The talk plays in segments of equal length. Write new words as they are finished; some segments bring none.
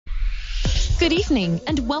Good evening,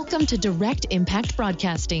 and welcome to Direct Impact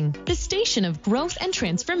Broadcasting, the station of growth and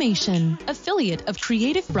transformation. Affiliate of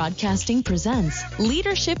Creative Broadcasting presents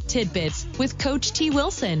Leadership Tidbits with Coach T.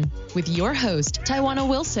 Wilson, with your host, Taiwana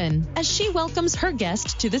Wilson, as she welcomes her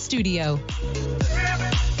guest to the studio.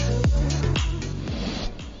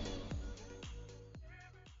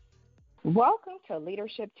 Welcome to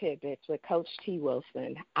Leadership Tidbits with Coach T.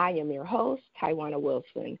 Wilson. I am your host, Taiwana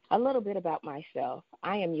Wilson. A little bit about myself.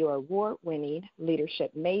 I am your award-winning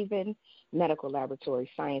leadership maven, medical laboratory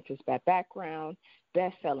scientist by background,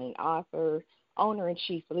 best-selling author,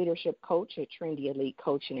 owner-in-chief leadership coach at Trendy Elite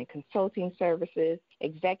Coaching and Consulting Services,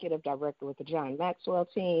 executive director with the John Maxwell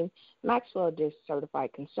team, Maxwell Disc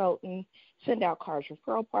Certified Consultant, Send Out Cards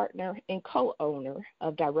referral partner, and co-owner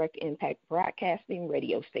of Direct Impact Broadcasting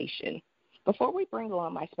radio station. Before we bring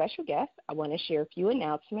on my special guest, I want to share a few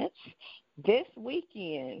announcements. This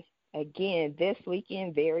weekend,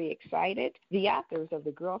 very excited, the authors of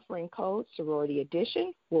the Girlfriend Code Sorority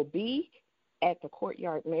Edition will be at the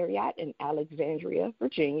Courtyard Marriott in Alexandria,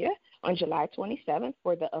 Virginia on July 27th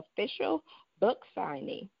for the official book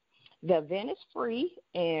signing. The event is free,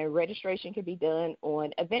 and registration can be done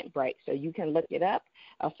on Eventbrite, so you can look it up,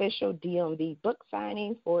 official DMV book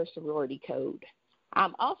signing for Sorority Code.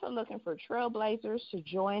 I'm also looking for trailblazers to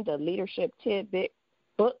join the Leadership Tidbit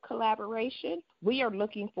book collaboration. We are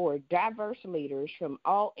looking for diverse leaders from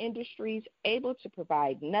all industries able to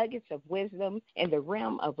provide nuggets of wisdom in the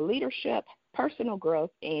realm of leadership, personal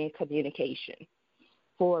growth, and communication.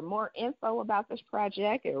 For more info about this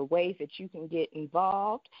project or ways that you can get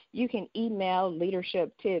involved, you can email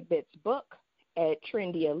Leadership Tidbits book at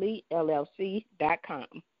trendyelitellc.com.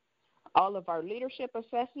 All of our leadership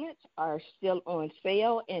assessments are still on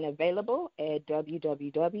sale and available at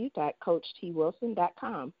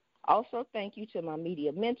www.coachtwilson.com. Also, thank you to my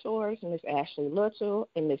media mentors, Ms. Ashley Little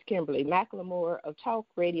and Ms. Kimberly McLemore of Talk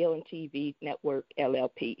Radio and TV Network,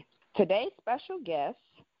 LLP. Today's special guest,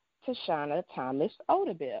 Tashana Thomas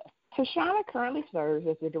Odebel. Tashana currently serves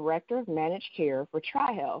as the Director of Managed Care for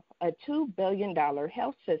TriHealth, a $2 billion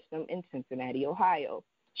health system in Cincinnati, Ohio.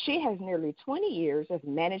 She has nearly 20 years of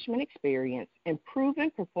management experience and proven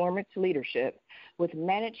performance leadership with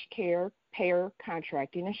managed care, payer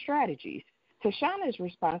contracting, and strategies. Tashana is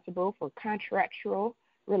responsible for contractual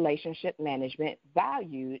relationship management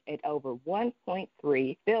valued at over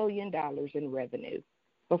 $1.3 billion in revenue.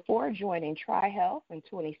 Before joining TriHealth in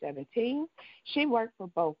 2017, she worked for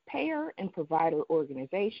both payer and provider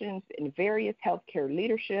organizations in various healthcare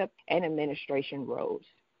leadership and administration roles.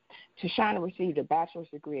 Tashana received a bachelor's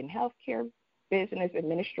degree in healthcare business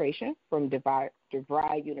administration from DeVry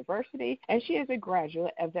University, and she is a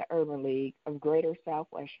graduate of the Urban League of Greater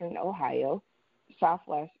Southwest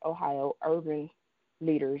Ohio Urban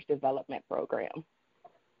Leaders Development Program.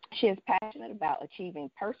 She is passionate about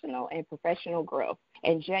achieving personal and professional growth.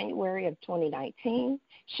 In January of 2019,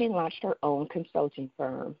 she launched her own consulting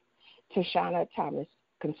firm, Tashana Thomas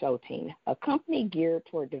Consulting, a company geared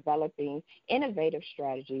toward developing innovative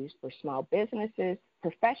strategies for small businesses,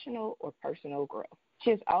 professional or personal growth.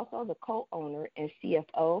 She is also the co-owner and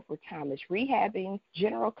CFO for Thomas Rehabbing,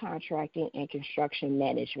 General Contracting and Construction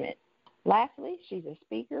Management. Lastly, she's a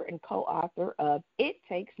speaker and co-author of It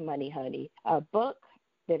Takes Money, Honey, a book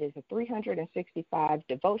that is a 365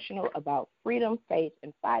 devotional about freedom, faith,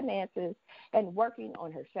 and finances, and working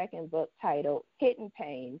on her second book titled Hidden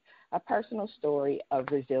Pain, a personal story of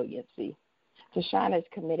resiliency. Tashana is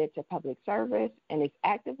committed to public service and is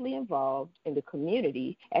actively involved in the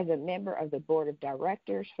community as a member of the board of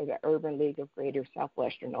directors for the Urban League of Greater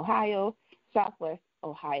Southwestern Ohio, Southwest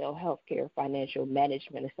Ohio Healthcare Financial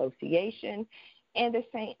Management Association, and the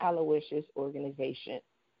St. Aloysius Organization.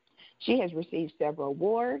 She has received several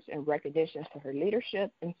awards and recognitions for her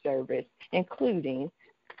leadership and service, including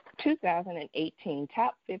 2018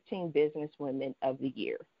 Top 15 Businesswomen of the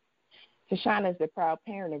Year. Tashana is the proud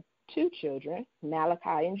parent of 2 children,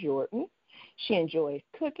 Malachi and Jordan. She enjoys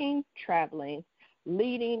cooking, traveling,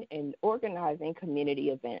 leading, and organizing community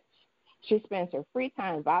events. She spends her free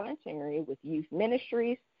time volunteering with youth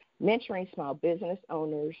ministries, mentoring small business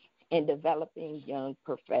owners, and developing young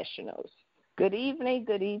professionals. Good evening,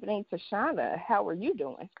 Tashana. How are you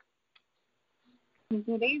doing?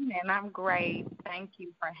 Good evening. I'm great. Thank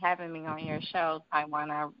you for having me on your show,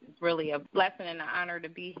 Taiwana. It's really a blessing and an honor to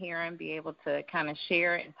be here and be able to kind of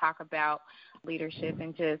share and talk about leadership,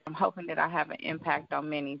 and just I'm hoping that I have an impact on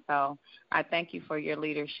many. So I thank you for your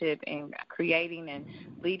leadership in creating and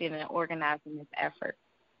leading and organizing this effort.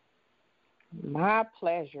 My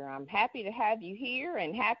pleasure. I'm happy to have you here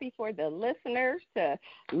and happy for the listeners to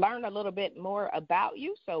learn a little bit more about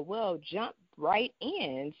you. So we'll jump right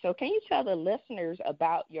in. So can you tell the listeners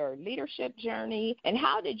about your leadership journey and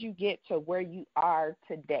how did you get to where you are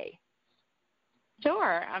today?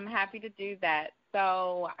 Sure, I'm happy to do that.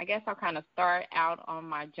 So I guess I'll kind of start out on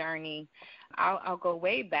my journey. I'll go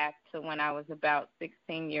way back to when I was about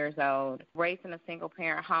 16 years old. Raised in a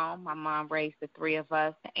single-parent home. My mom raised the three of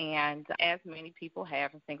us, and as many people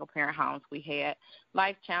have in single-parent homes, we had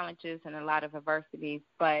life challenges and a lot of adversities.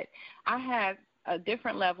 But I had a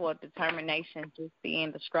different level of determination, just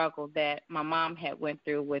seeing the struggle that my mom had went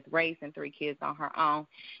through with raising three kids on her own.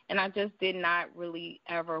 And I just did not really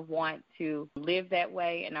ever want to live that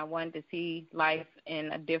way, and I wanted to see life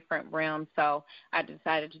in a different realm, so I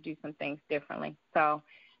decided to do some things differently. So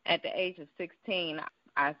at the age of 16,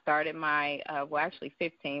 I started my,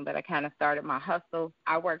 15, but I kind of started my hustle.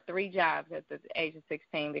 I worked 3 jobs at the age of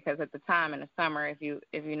 16 because at the time in the summer, if you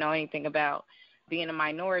know anything about being a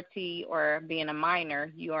minority or being a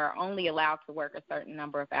minor, you are only allowed to work a certain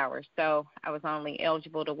number of hours. So I was only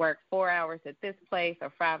eligible to work 4 hours at this place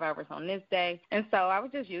or 5 hours on this day. And so I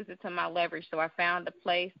would just use it to my leverage. So I found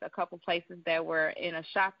a couple places that were in a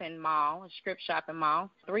shopping mall, a strip shopping mall,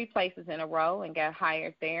 3 places in a row, and got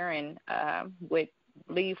hired there, and would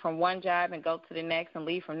leave from one job and go to the next, and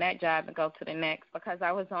leave from that job and go to the next, because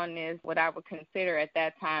I was on this, what I would consider at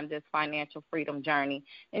that time, this financial freedom journey,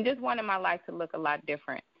 and just wanted my life to look a lot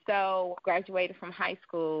different. So graduated from high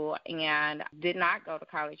school and did not go to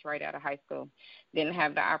college right out of high school. Didn't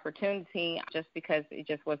have the opportunity just because it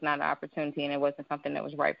just was not an opportunity and it wasn't something that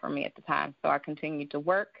was right for me at the time. So I continued to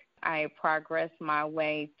work. I progressed my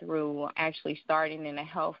way through actually starting in a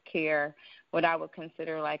healthcare, what I would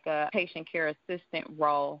consider like a patient care assistant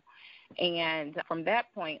role. And from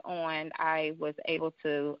that point on, I was able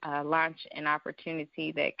to launch an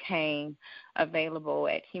opportunity that came available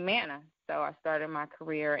at Humana. So I started my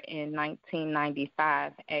career in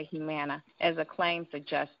 1995 at Humana as a claims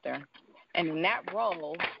adjuster. And in that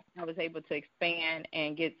role, I was able to expand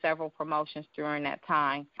and get several promotions during that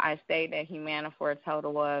time. I stayed at Humana for a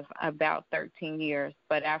total of about 13 years.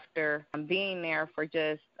 But after being there for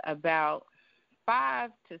just about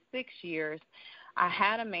 5 to 6 years, I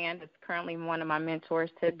had a man that's currently one of my mentors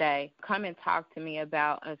today come and talk to me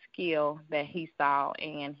about a skill that he saw,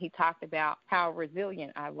 and he talked about how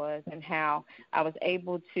resilient I was and how I was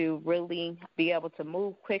able to really be able to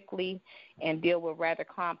move quickly and deal with rather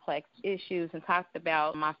complex issues, and talked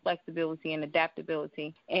about my flexibility and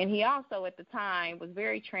adaptability. And he also at the time was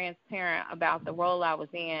very transparent about the role I was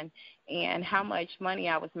in and how much money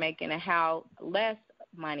I was making and how less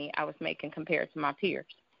money I was making compared to my peers.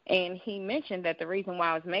 And he mentioned that the reason why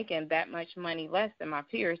I was making that much money less than my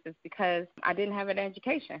peers is because I didn't have an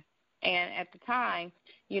education. And at the time,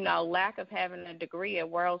 lack of having a degree at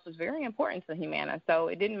Worlds was very important to Humana. So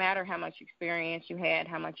it didn't matter how much experience you had,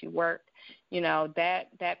 how much you worked.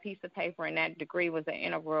 That piece of paper and that degree was an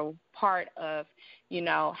integral part of,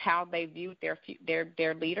 how they viewed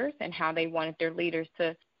their leaders and how they wanted their leaders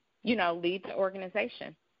to, lead the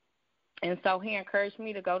organization. And so he encouraged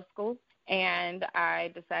me to go to school. And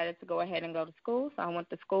I decided to go ahead and go to school. So I went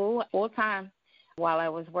to school full-time. While I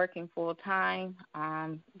was working full-time,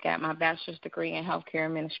 got my bachelor's degree in healthcare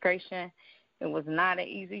administration. It was not an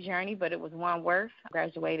easy journey, but it was one worth. I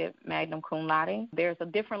graduated magna cum laude. There's a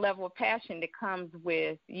different level of passion that comes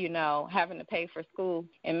with, having to pay for school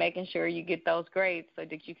and making sure you get those grades so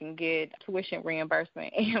that you can get tuition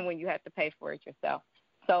reimbursement and when you have to pay for it yourself.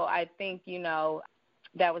 So I think,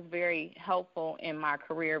 that was very helpful in my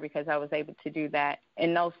career because I was able to do that.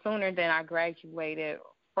 And no sooner than I graduated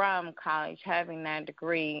from college, having that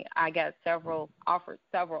degree, I got offered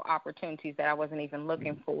several opportunities that I wasn't even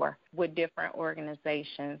looking for with different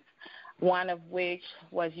organizations, one of which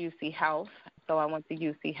was UC Health. So I went to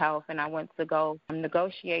UC Health, and I went to go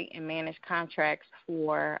negotiate and manage contracts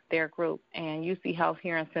for their group. And UC Health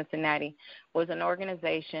here in Cincinnati was an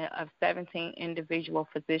organization of 17 individual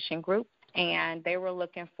physician groups. And they were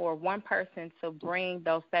looking for one person to bring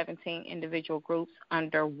those 17 individual groups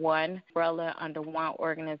under one umbrella, under one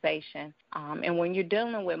organization. And when you're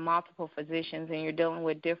dealing with multiple physicians and you're dealing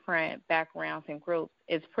with different backgrounds and groups,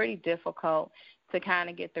 it's pretty difficult to kind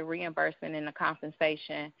of get the reimbursement and the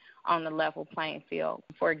compensation on the level playing field.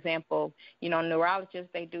 For example, neurologists,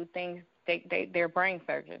 they do things, they're brain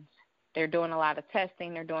surgeons. They're doing a lot of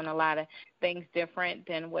testing. They're doing a lot of things different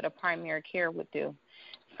than what a primary care would do.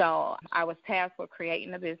 So I was tasked with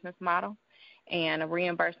creating a business model and a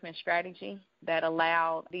reimbursement strategy that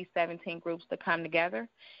allowed these 17 groups to come together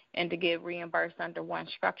and to get reimbursed under one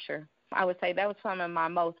structure. I would say that was some of my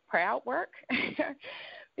most proud work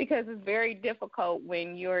because it's very difficult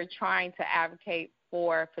when you're trying to advocate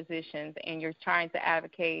for physicians and you're trying to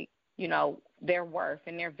advocate, their worth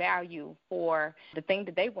and their value for the thing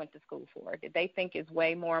that they went to school for, that they think is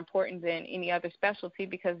way more important than any other specialty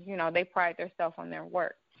because, they pride themselves on their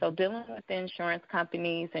work. So dealing with the insurance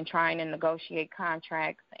companies and trying to negotiate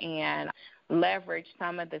contracts and leverage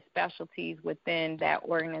some of the specialties within that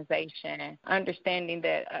organization, understanding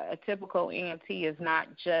that a typical ENT is not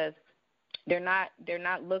just, they're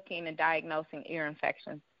not looking and diagnosing ear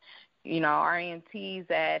infections. Our ENTs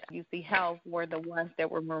at UC Health were the ones that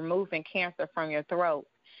were removing cancer from your throat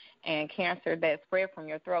and cancer that spread from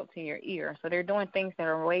your throat to your ear. So they're doing things that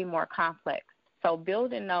are way more complex. So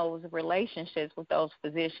building those relationships with those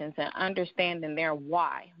physicians and understanding their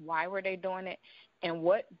why were they doing it, and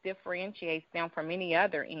what differentiates them from any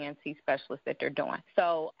other ENT specialist that they're doing.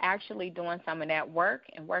 So actually doing some of that work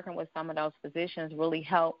and working with some of those physicians really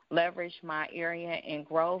helped leverage my area in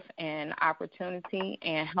growth and opportunity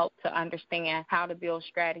and help to understand how to build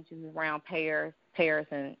strategies around payers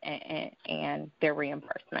and their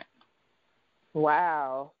reimbursement.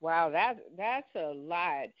 Wow, that's a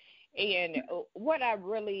lot. And what I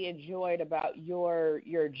really enjoyed about your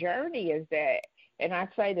journey is that, and I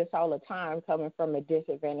say this all the time coming from a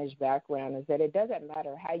disadvantaged background, is that it doesn't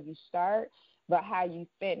matter how you start, but how you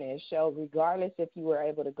finish. So regardless if you were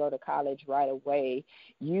able to go to college right away,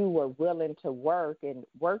 you were willing to work and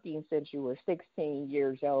working since you were 16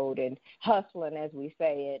 years old and hustling, as we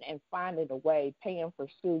say it, and finding a way, paying for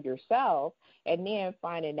school yourself, and then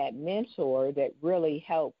finding that mentor that really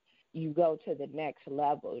helped you go to the next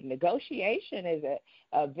level. Negotiation is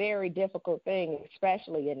a very difficult thing,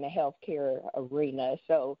 especially in the healthcare arena.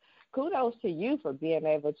 So kudos to you for being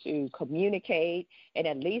able to communicate and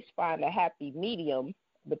at least find a happy medium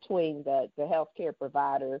between the healthcare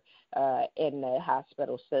provider and the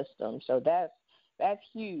hospital system. So that's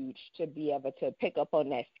huge to be able to pick up on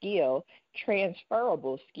that skill,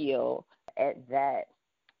 transferable skill at that.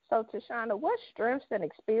 So, Tashana, what strengths and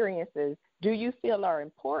experiences do you feel are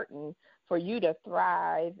important for you to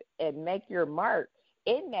thrive and make your mark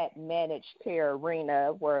in that managed care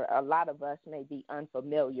arena where a lot of us may be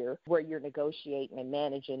unfamiliar, where you're negotiating and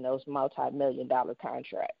managing those multi-million-dollar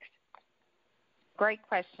contracts? Great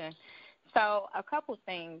question. So a couple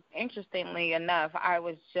things. Interestingly enough,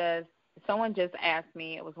 someone just asked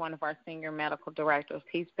me, it was one of our senior medical directors.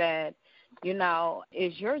 He said,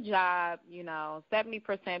 is your job,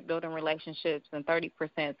 70% building relationships and 30%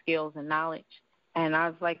 skills and knowledge? And I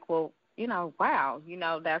was like, well, wow,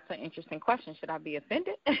 that's an interesting question. Should I be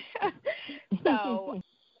offended? So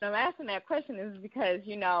I'm asking that question is because,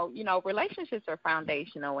 relationships are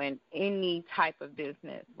foundational in any type of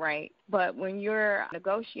business, right? But when you're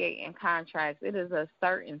negotiating contracts, it is a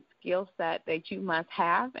certain skill set that you must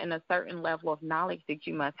have and a certain level of knowledge that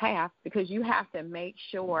you must have, because you have to make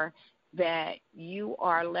sure that you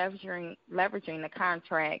are leveraging the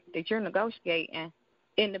contract that you're negotiating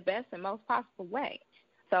in the best and most possible way.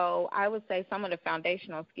 So I would say some of the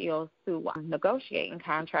foundational skills to negotiating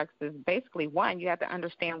contracts is basically, one, you have to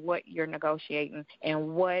understand what you're negotiating and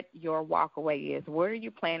what your walkaway is. What are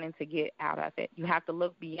you planning to get out of it? You have to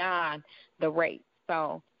look beyond the rate.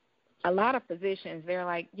 So a lot of physicians, they're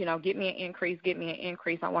like, get me an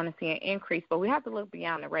increase, I want to see an increase, but we have to look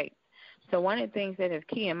beyond the rate. So one of the things that is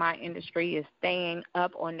key in my industry is staying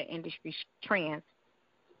up on the industry trends.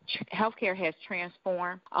 Healthcare has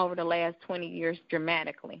transformed over the last 20 years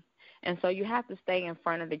dramatically. And so you have to stay in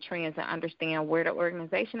front of the trends and understand where the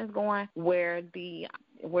organization is going, where the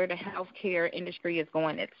healthcare industry is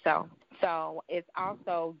going itself. So it's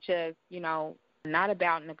also just, not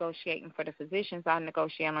about negotiating for the physicians. I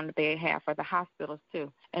negotiate on the behalf of the hospitals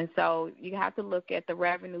too. And so you have to look at the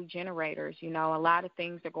revenue generators. A lot of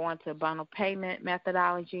things are going to bundle payment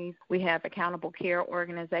methodologies. We have accountable care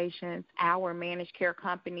organizations, our managed care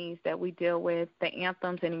companies that we deal with, the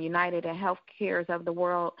Anthems and the United and Healthcares of the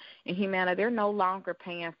world, and Humana. They're no longer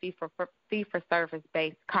paying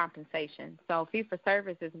fee-for-service-based compensation. So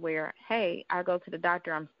fee-for-service is where, hey, I go to the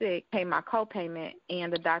doctor, I'm sick, pay my copayment,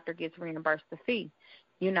 and the doctor gets reimbursed the fee.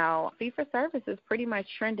 Fee-for-service is pretty much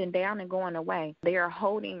trending down and going away. They are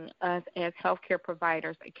holding us as healthcare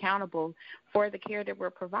providers accountable for the care that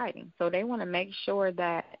we're providing. So they want to make sure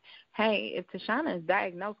that, hey, if Tashana is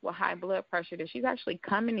diagnosed with high blood pressure, that she's actually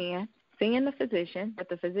coming in, seeing the physician, that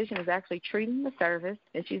the physician is actually treating the service,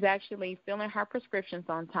 that she's actually filling her prescriptions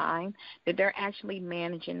on time, that they're actually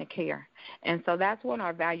managing the care. And so that's when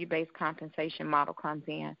our value-based compensation model comes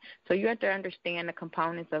in. So you have to understand the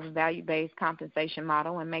components of a value-based compensation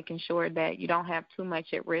model and making sure that you don't have too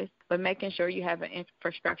much at risk, but making sure you have an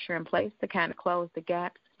infrastructure in place to kind of close the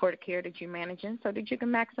gaps for the care that you're managing so that you can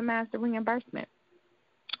maximize the reimbursement.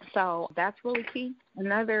 So that's really key.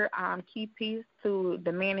 Another key piece to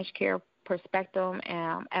the managed care perspective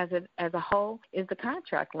as a whole is the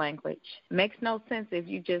contract language. Makes no sense if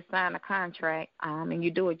you just sign a contract and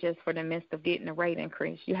you do it just for the midst of getting a rate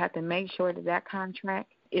increase. You have to make sure that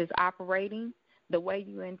contract is operating the way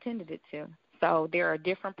you intended it to. So there are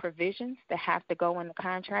different provisions that have to go in the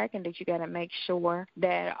contract and that you got to make sure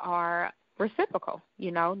that are reciprocal,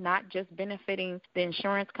 not just benefiting the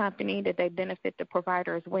insurance company, that they benefit the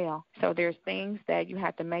provider as well. So there's things that you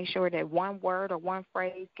have to make sure that one word or one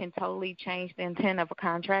phrase can totally change the intent of a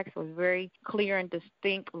contract. So it's very clear and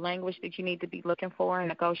distinct language that you need to be looking for and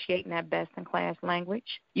negotiating that best-in-class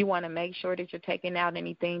language. You want to make sure that you're taking out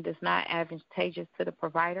anything that's not advantageous to the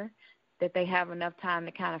provider, that they have enough time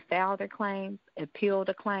to kind of file their claims, appeal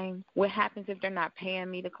the claims. What happens if they're not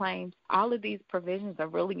paying me the claims? All of these provisions are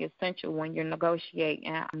really essential when you're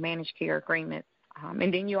negotiating managed care agreements.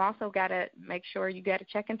 And then you also got to make sure you got to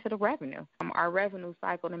check into the revenue, our revenue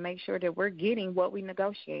cycle, to make sure that we're getting what we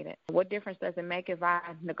negotiated. What difference does it make if I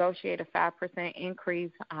negotiate a 5%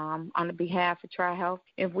 increase on the behalf of TriHealth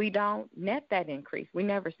if we don't net that increase? We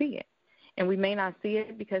never see it. And we may not see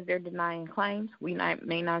it because they're denying claims. We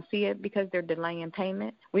may not see it because they're delaying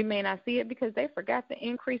payment. We may not see it because they forgot to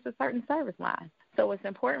increase a certain service line. So it's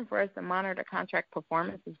important for us to monitor contract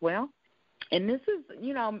performance as well. And this is,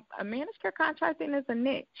 a managed care contracting is a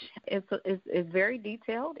niche. It's very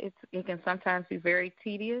detailed. It can sometimes be very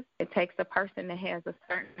tedious. It takes a person that has a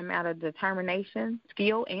certain amount of determination,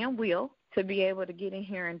 skill, and will to be able to get in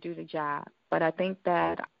here and do the job. But I think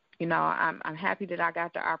that I'm happy that I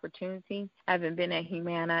got the opportunity, having been at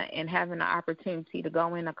Humana and having the opportunity to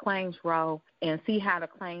go in a claims role and see how the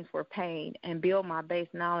claims were paid and build my base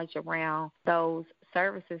knowledge around those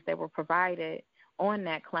services that were provided on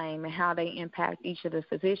that claim and how they impact each of the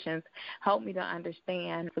physicians, helped me to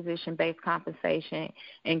understand physician-based compensation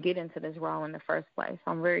and get into this role in the first place.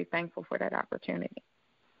 So I'm very thankful for that opportunity.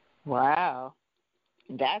 Wow.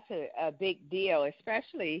 That's a big deal,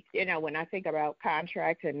 especially, when I think about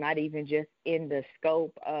contracts and not even just in the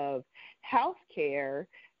scope of healthcare,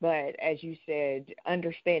 but as you said,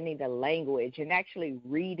 understanding the language and actually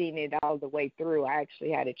reading it all the way through. I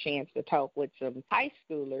actually had a chance to talk with some high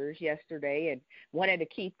schoolers yesterday, and one of the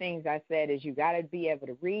key things I said is you got to be able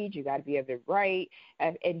to read, you got to be able to write,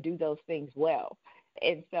 and do those things well.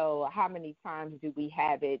 And so how many times do we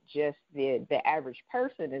have it just the average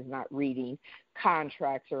person is not reading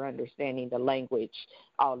contracts or understanding the language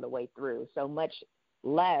all the way through, so much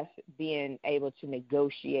less being able to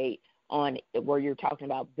negotiate on where you're talking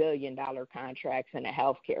about billion-dollar contracts in a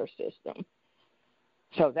healthcare system.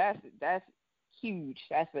 So that's huge.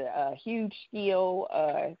 That's a huge skill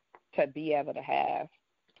to be able to have.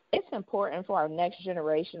 It's important for our next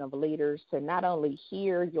generation of leaders to not only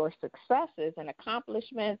hear your successes and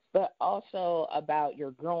accomplishments, but also about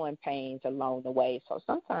your growing pains along the way. So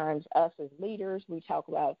sometimes us as leaders, we talk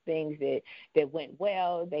about things that went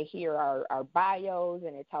well. They hear our bios,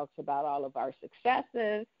 and it talks about all of our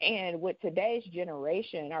successes. And with today's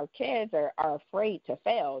generation, our kids are afraid to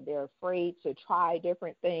fail. They're afraid to try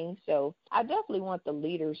different things. So I definitely want the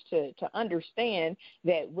leaders to understand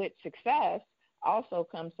that with success also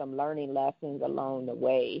comes some learning lessons along the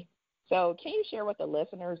way. So can you share with the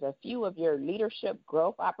listeners a few of your leadership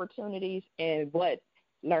growth opportunities and what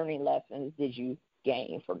learning lessons did you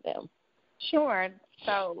gain from them? Sure.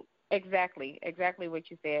 So exactly what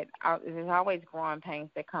you said. There's always growing pains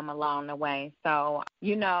that come along the way. So,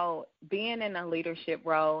 being in a leadership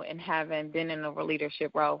role and having been in a leadership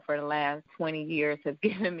role for the last 20 years has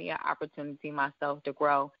given me an opportunity myself to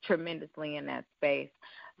grow tremendously in that space.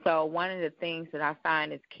 So one of the things that I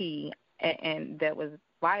find is key and that was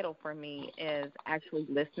vital for me is actually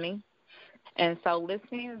listening. And so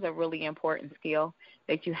listening is a really important skill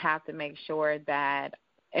that you have to make sure that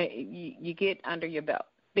you get under your belt,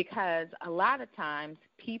 because a lot of times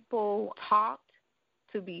people talk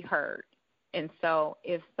to be heard. And so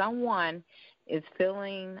if someone is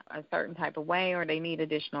feeling a certain type of way, or they need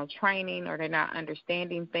additional training, or they're not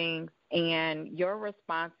understanding things, and your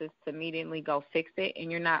response is to immediately go fix it,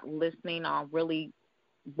 and you're not listening on really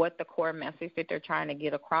what the core message that they're trying to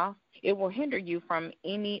get across, it will hinder you from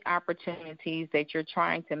any opportunities that you're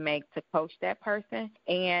trying to make to coach that person,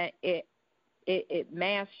 and it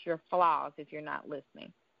masks your flaws if you're not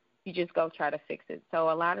listening. You just go try to fix it.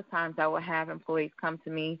 So a lot of times I will have employees come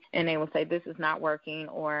to me and they will say, this is not working,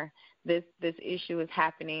 or this issue is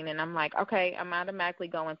happening. And I'm like, okay, I'm automatically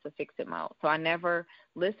going to fix it mode. So I never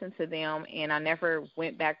listened to them, and I never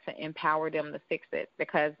went back to empower them to fix it,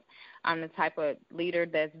 because I'm the type of leader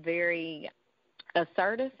that's very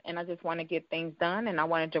assertive, and I just want to get things done, and I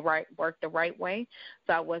wanted to work the right way.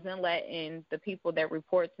 So I wasn't letting the people that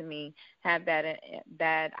report to me have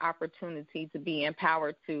that opportunity to be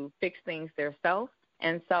empowered to fix things themselves.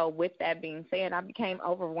 And so with that being said, I became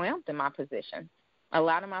overwhelmed in my position. A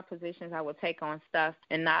lot of my positions, I would take on stuff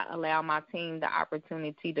and not allow my team the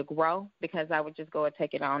opportunity to grow because I would just go and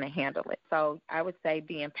take it on and handle it. So I would say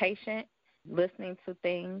being patient, listening to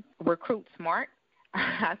things, recruit smart.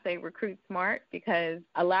 I say recruit smart because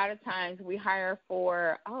a lot of times we hire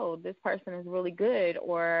for, oh, this person is really good,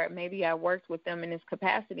 or maybe I worked with them in this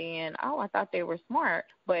capacity and, oh, I thought they were smart,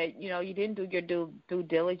 but, you didn't do your due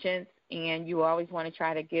diligence, and you always want to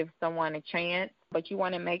try to give someone a chance, but you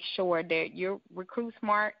want to make sure that you're recruit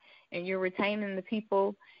smart and you're retaining the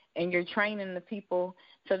people and you're training the people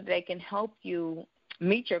so that they can help you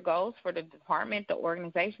meet your goals for the department, the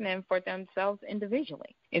organization, and for themselves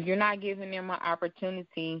individually. If you're not giving them an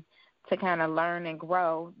opportunity to kind of learn and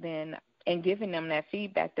grow, then and giving them that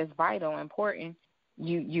feedback that's vital and important,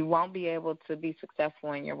 you won't be able to be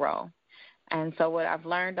successful in your role. And so what I've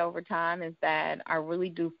learned over time is that I really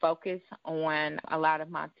do focus on a lot of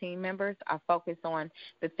my team members. I focus on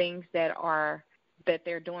the things that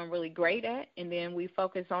they're doing really great at, and then we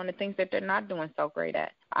focus on the things that they're not doing so great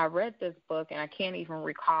at. I read this book, and I can't even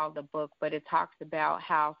recall the book, but it talks about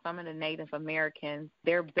how some of the Native Americans,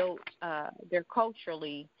 they're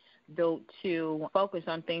culturally built to focus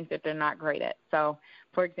on things that they're not great at. So,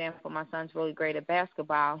 for example, my son's really great at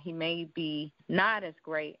basketball. He may be not as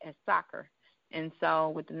great at soccer. And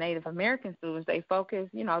so with the Native American students, the focus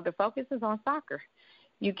is on soccer.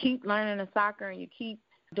 You keep learning the soccer, and you keep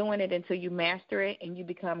doing it until you master it and you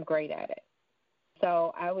become great at it.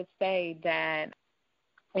 So I would say that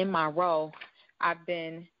in my role, I've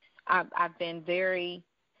been very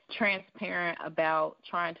transparent about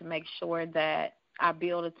trying to make sure that I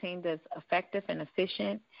build a team that's effective and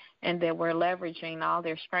efficient, and that we're leveraging all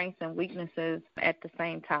their strengths and weaknesses at the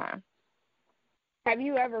same time. Have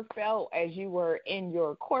you ever felt as you were in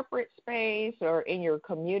your corporate space or in your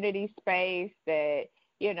community space that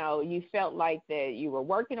you felt like that you were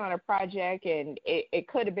working on a project and it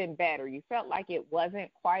could have been better? You felt like it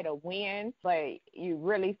wasn't quite a win, but you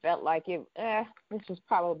really felt like this was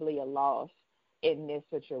probably a loss in this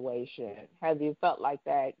situation. Have you felt like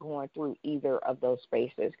that going through either of those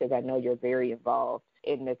spaces? Because I know you're very involved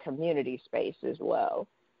in the community space as well.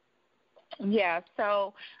 Yeah,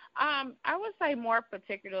 so I would say more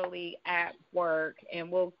particularly at work,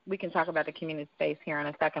 and we can talk about the community space here in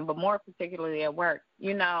a second, but more particularly at work,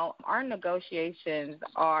 our negotiations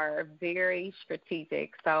are very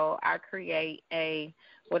strategic. So I create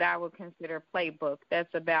what I would consider playbook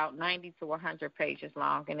that's about 90 to 100 pages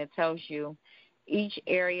long, and it tells you each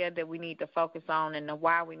area that we need to focus on and the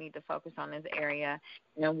why we need to focus on this area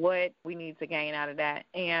and what we need to gain out of that.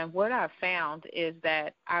 And what I've found is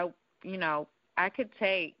that I could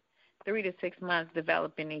take 3 to 6 months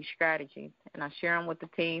developing these strategies, and I share them with the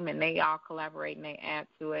team, and they all collaborate and they add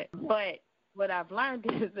to it. But what I've learned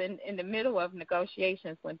is in the middle of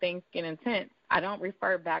negotiations, when things get intense, I don't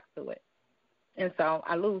refer back to it. And so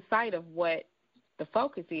I lose sight of what the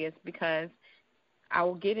focus is because I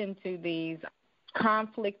will get into these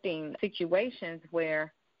conflicting situations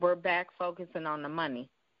where we're back focusing on the money.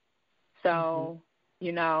 So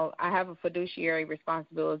I have a fiduciary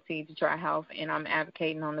responsibility to Tri-Health, and I'm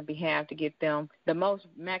advocating on the behalf to get them the most,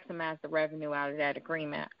 maximize the revenue out of that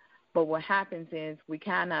agreement. But what happens is we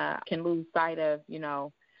kind of can lose sight of,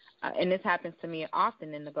 and this happens to me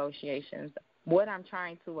often in negotiations, what I'm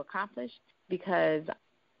trying to accomplish, because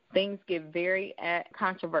things get very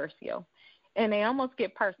controversial, and they almost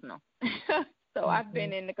get personal. So I've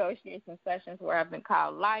been in negotiation sessions where I've been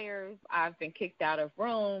called liars. I've been kicked out of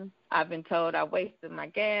rooms. I've been told I wasted my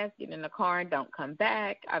gas, get in the car and don't come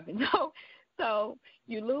back. I've been told. So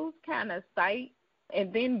you lose kind of sight,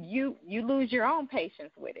 and then you lose your own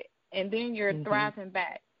patience with it, and then you're thriving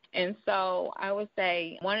back. And so I would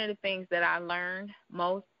say one of the things that I learned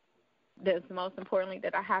that's most importantly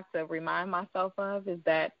that I have to remind myself of is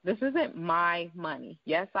that this isn't my money.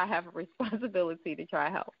 Yes, I have a responsibility to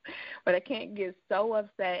try help, but I can't get so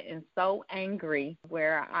upset and so angry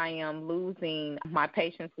where I am losing my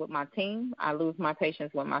patience with my team. I lose my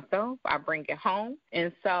patience with myself. I bring it home.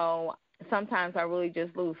 And so sometimes I really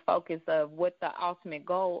just lose focus of what the ultimate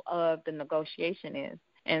goal of the negotiation is.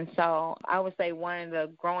 And so I would say one of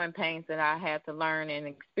the growing pains that I had to learn and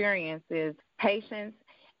experience is patience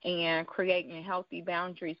and creating healthy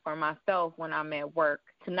boundaries for myself when I'm at work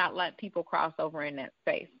to not let people cross over in that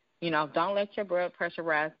space. Don't let your blood pressure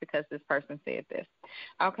rise because this person said this.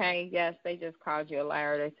 Okay, yes, they just called you a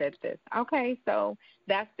liar. They said this. Okay, so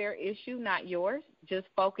that's their issue, not yours. Just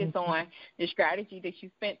focus on the strategy that you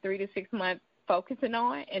spent 3 to 6 months focusing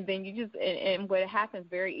on, and then and what happens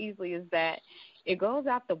very easily is that it goes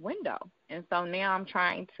out the window. And so now I'm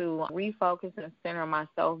trying to refocus and center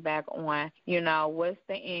myself back on, what's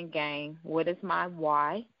the end game? What is my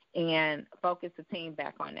why? And focus the team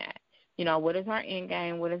back on that. What is our end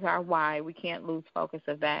game? What is our why? We can't lose focus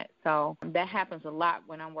of that. So that happens a lot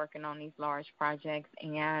when I'm working on these large projects.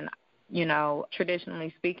 And,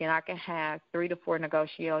 traditionally speaking, I can have 3 to 4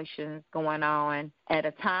 negotiations going on at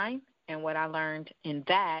a time. And what I learned in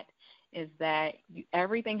that is that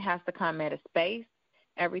everything has to come at a space,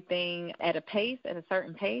 everything at a pace, at a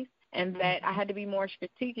certain pace, and that I had to be more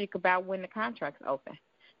strategic about when the contract's open.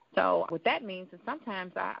 So what that means is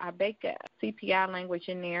sometimes I bake a CPI language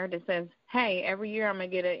in there that says, hey, every year I'm going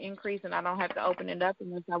to get an increase and I don't have to open it up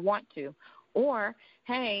unless I want to. Or,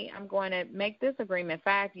 hey, I'm going to make this agreement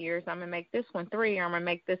 5 years, I'm going to make this one 3, or I'm going to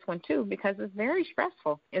make this one 2, because it's very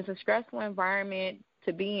stressful. It's a stressful environment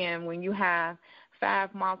to be in when you have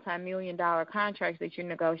 5 multi-million-dollar contracts that you're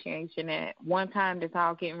negotiating at one time that's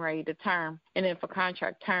all getting ready to term. And then for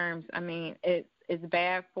contract terms, I mean, it's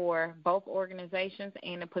bad for both organizations,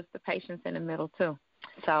 and it puts the patients in the middle too.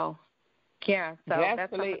 So, yeah. So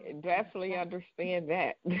definitely understand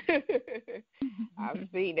that. I've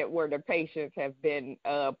seen it where the patients have been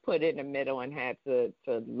put in the middle and had to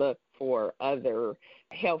look for other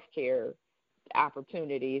healthcare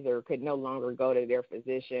opportunities, or could no longer go to their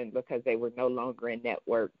physician because they were no longer in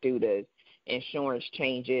network due to insurance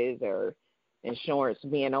changes or insurance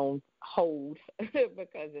being on hold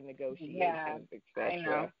because of negotiations,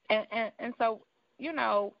 etc. And so,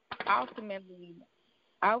 ultimately,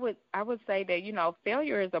 I would say that,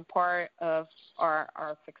 failure is a part of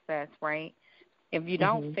our success, right? If you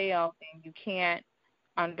don't fail, then you can't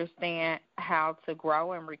understand how to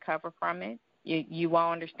grow and recover from it. You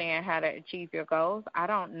won't understand how to achieve your goals. I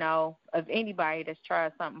don't know of anybody that's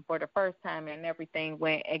tried something for the first time and everything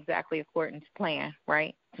went exactly according to plan,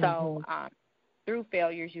 right? So through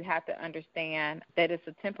failures, you have to understand that it's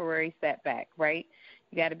a temporary setback, right?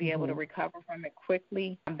 You got to be able to recover from it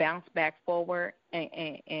quickly, bounce back forward,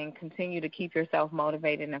 and continue to keep yourself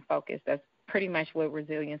motivated and focused. That's pretty much what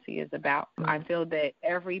resiliency is about. I feel that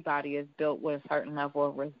everybody is built with a certain level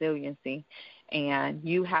of resiliency, and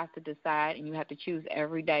you have to decide and you have to choose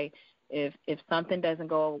every day. If something doesn't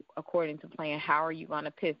go according to plan, how are you going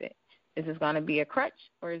to pivot? Is it going to be a crutch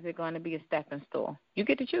or is it going to be a stepping stool? You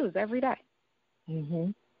get to choose every day.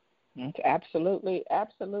 That's absolutely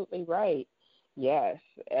right. Yes,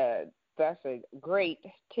 that's a great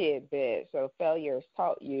tidbit. So failure has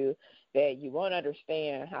taught you that you won't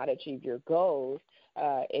understand how to achieve your goals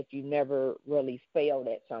if you never really failed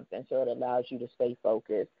at something. So it allows you to stay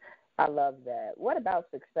focused. I love that. What about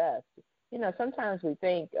success? Sometimes we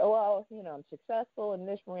think, I'm successful in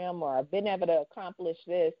this realm, or I've been able to accomplish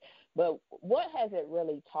this, but what has it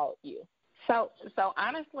really taught you? So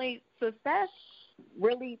honestly, success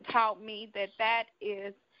really taught me that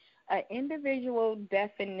is an individual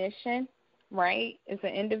definition, right? It's an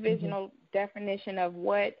individual definition of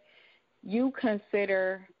what you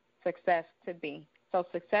consider success to be. So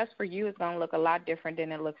success for you is going to look a lot different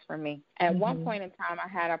than it looks for me. At one point in time, I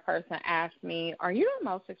had a person ask me, are you the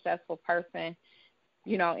most successful person,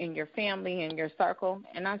 in your family, in your circle?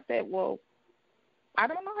 And I said, well, I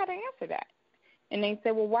don't know how to answer that. And they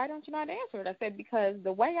said, well, why don't you know how to answer it? I said, because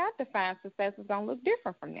the way I define success is going to look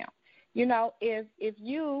different from them. If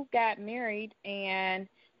you got married and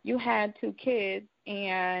you had 2 kids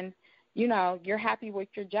and, you're happy with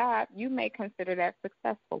your job, you may consider that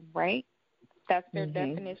successful, right? That's their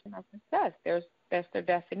definition of success. That's their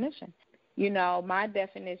definition. My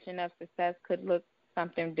definition of success could look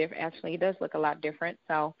something different. Actually, it does look a lot different.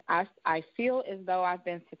 So I feel as though I've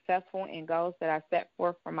been successful in goals that I set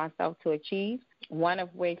forth for myself to achieve, one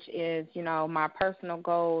of which is, my personal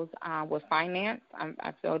goals with finance.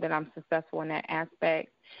 I feel that I'm successful in that aspect.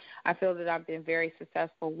 I feel that I've been very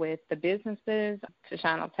successful with the businesses,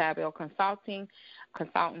 Shoshana Tabell Consulting,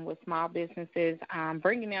 consulting with small businesses,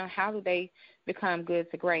 bringing them how do they become good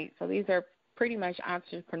to great. So these are pretty much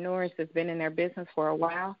entrepreneurs that's been in their business for a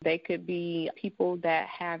while. They could be people that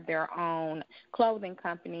have their own clothing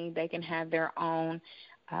company. They can have their own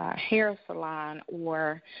hair salon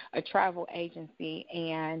or a travel agency,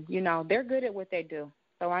 and, they're good at what they do.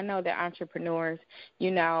 So I know that entrepreneurs, my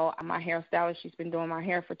hairstylist, she's been doing my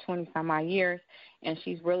hair for 20-some-odd years, and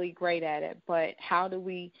she's really great at it. But how do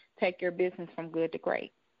we take your business from good to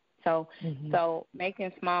great? So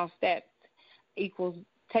making small steps equals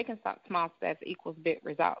taking small steps equals big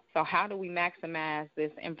results. So how do we maximize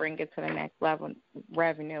this and bring it to the next level?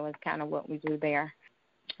 Revenue is kind of what we do there.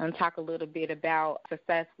 And talk a little bit about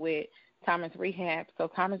success with Thomas Rehab. So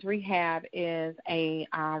Thomas Rehab is a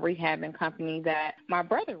rehabbing company that my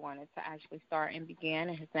brother wanted to actually start and begin,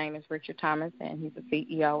 and his name is Richard Thomas, and he's the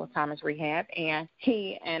CEO of Thomas Rehab. And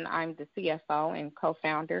I'm the CFO and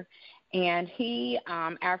co-founder. And he,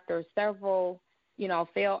 after several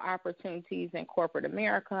failed opportunities in corporate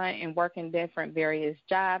America and working different various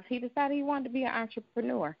jobs, he decided he wanted to be an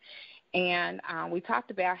entrepreneur. And we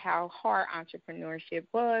talked about how hard entrepreneurship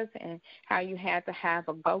was and how you had to have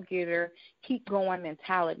a go-getter, keep-going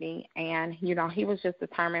mentality. And, he was just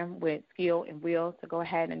determined with skill and will to go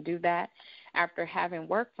ahead and do that. After having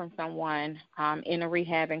worked from someone in a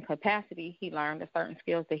rehabbing capacity, he learned the certain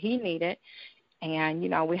skills that he needed. And,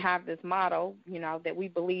 we have this motto, that we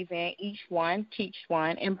believe in: each one, teach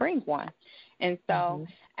one, and bring one. And so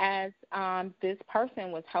as this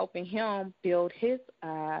person was helping him build his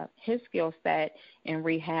skill set in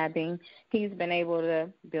rehabbing, he's been able to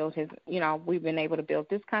build we've been able to build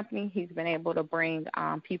this company. He's been able to bring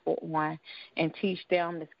people on and teach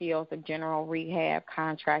them the skills of general rehab,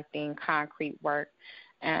 contracting, concrete work.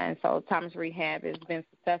 And so Thomas Rehab has been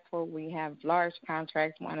successful. We have large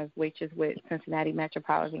contracts, one of which is with Cincinnati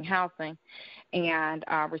Metropolitan Housing, and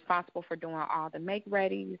responsible for doing all the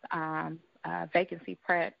make-readies, vacancy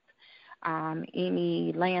preps,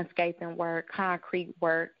 any landscaping work, concrete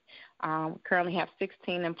work. We currently have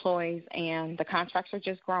 16 employees, and the contracts are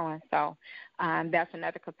just growing. So that's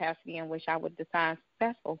another capacity in which I would define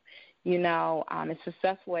successful. It's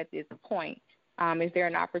successful at this point. Is there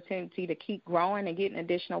an opportunity to keep growing and getting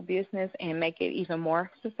additional business and make it even more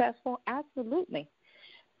successful? Absolutely.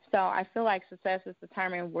 So I feel like success is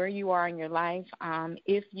determined where you are in your life,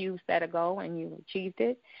 if you set a goal and you achieved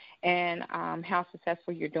it, and how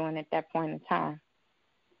successful you're doing at that point in time.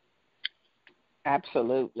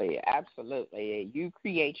 Absolutely, absolutely. You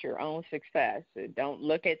create your own success. Don't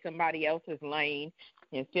look at somebody else's lane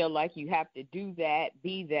and feel like you have to do that,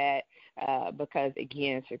 be that, because,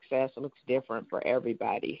 again, success looks different for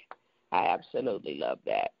everybody. I absolutely love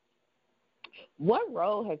that. What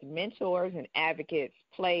role has mentors and advocates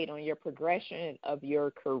played on your progression of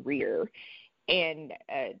your career? And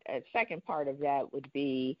a second part of that would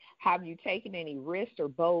be, have you taken any risks or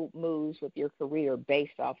bold moves with your career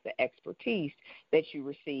based off the expertise that you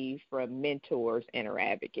receive from mentors and or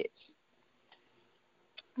advocates?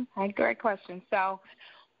 Okay, great question. So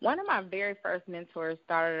one of my very first mentors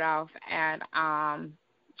started off at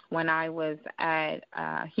when I was at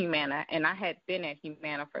Humana, and I had been at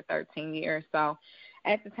Humana for 13 years. So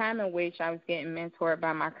at the time in which I was getting mentored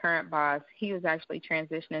by my current boss, he was actually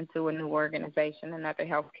transitioning to a new organization, another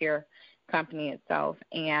healthcare company itself,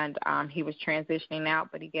 and he was transitioning out,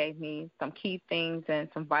 but he gave me some key things and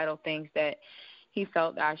some vital things that he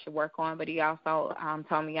felt that I should work on, but he also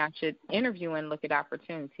told me I should interview and look at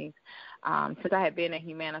opportunities. Since I had been at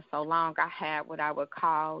Humana so long, I had what I would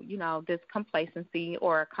call, this complacency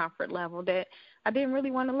or a comfort level that I didn't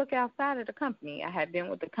really want to look outside of the company. I had been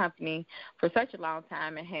with the company for such a long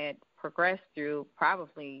time and had progressed through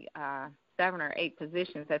probably 7 or 8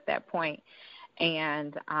 positions at that point.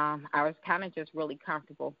 And I was kind of just really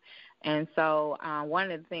comfortable. And so one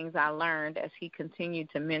of the things I learned as he continued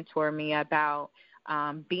to mentor me about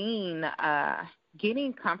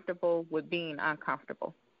getting comfortable with being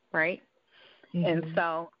uncomfortable, right? Mm-hmm. And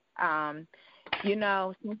so,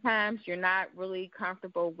 sometimes you're not really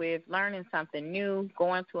comfortable with learning something new,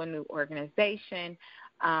 going to a new organization.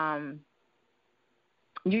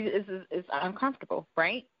 It's uncomfortable,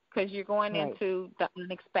 right? Because you're going into the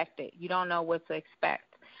unexpected. You don't know what to expect.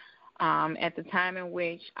 At the time in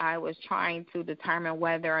which I was trying to determine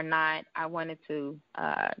whether or not I wanted to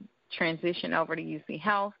transition over to UC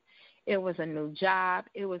Health, it was a new job.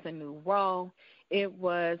 It was a new role. It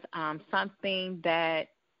was something that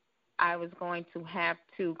I was going to have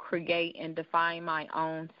to create and define my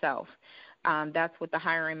own self. That's what the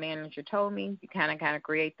hiring manager told me. You kind of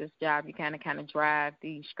create this job. You kind of drive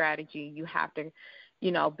the strategy. You have to,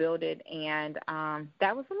 build it. And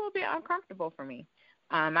that was a little bit uncomfortable for me.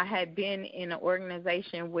 I had been in an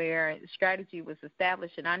organization where strategy was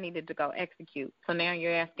established and I needed to go execute. So now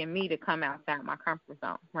you're asking me to come outside my comfort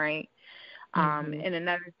zone, right? Mm-hmm. And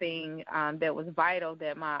another thing that was vital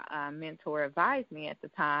that my mentor advised me at the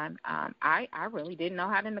time, I really didn't know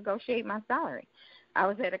how to negotiate my salary. I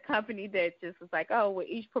was at a company that just was like, oh, with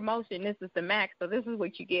each promotion, this is the max, so this is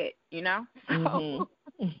what you get, So,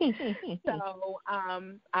 mm-hmm. So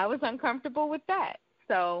I was uncomfortable with that.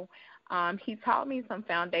 So he taught me some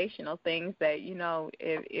foundational things that,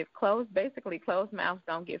 if basically closed mouths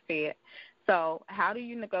don't get fed. So how do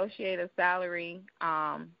you negotiate a salary,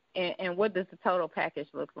 and what does the total package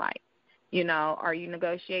look like? Are you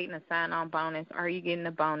negotiating a sign-on bonus? Are you getting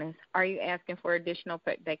a bonus? Are you asking for additional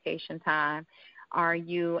vacation time? Are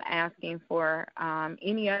you asking for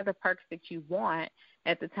any other perks that you want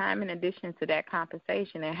at the time in addition to that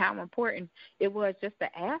compensation, and how important it was just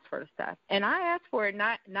to ask for the stuff? And I asked for it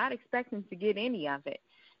not expecting to get any of it.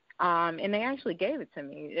 And they actually gave it to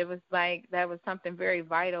me. It was like that was something very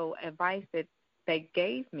vital advice that they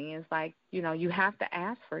gave me. Is like, you have to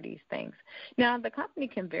ask for these things. Now, the company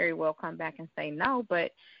can very well come back and say no,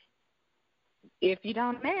 but if you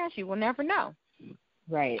don't ask, you will never know.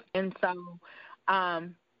 Right. And so,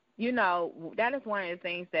 that is one of the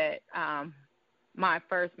things that my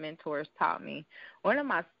first mentors taught me. One of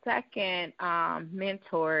my second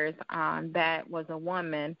mentors that was a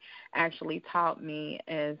woman actually taught me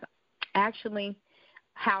is actually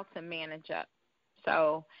how to manage up.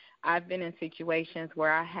 So I've been in situations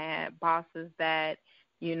where I had bosses that,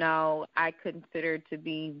 I considered to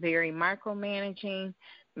be very micromanaging,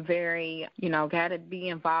 very, got to be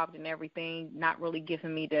involved in everything, not really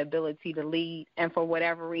giving me the ability to lead. And for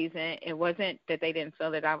whatever reason, it wasn't that they didn't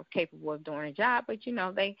feel that I was capable of doing a job, but, you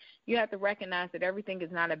have to recognize that everything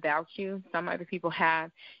is not about you. Some other people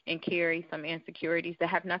have and carry some insecurities that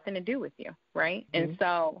have nothing to do with you, right? Mm-hmm. And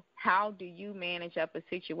so how do you manage up a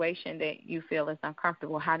situation that you feel is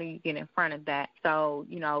uncomfortable? How do you get in front of that? So,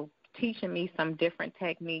 teaching me some different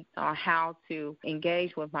techniques on how to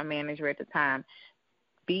engage with my manager at the time,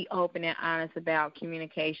 be open and honest about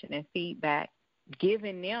communication and feedback,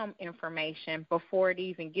 giving them information before it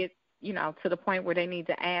even gets, to the point where they need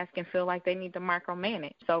to ask and feel like they need to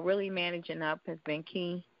micromanage. So really managing up has been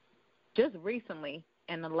key. Just recently,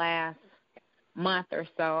 in the last month or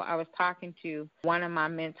so, I was talking to one of my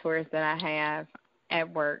mentors that I have at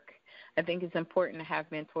work. I think it's important to have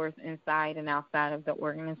mentors inside and outside of the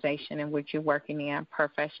organization in which you're working in,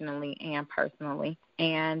 professionally and personally.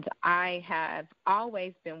 And I have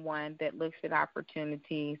always been one that looks at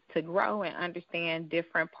opportunities to grow and understand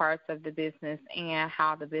different parts of the business and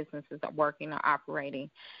how the businesses are working or operating.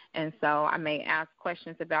 And so I may ask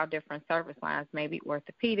questions about different service lines, maybe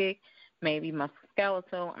orthopedic, maybe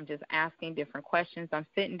musculoskeletal. I'm just asking different questions. I'm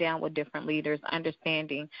sitting down with different leaders,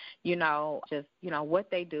 understanding, what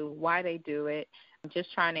they do, why they do it. I'm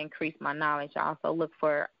just trying to increase my knowledge. I also look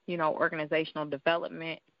for, organizational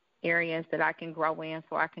development areas that I can grow in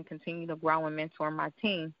so I can continue to grow and mentor my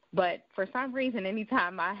team. But for some reason,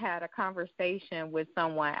 anytime I had a conversation with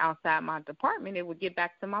someone outside my department, it would get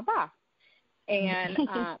back to my boss. And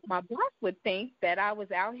my boss would think that I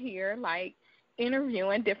was out here,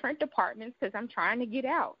 interviewing different departments because I'm trying to get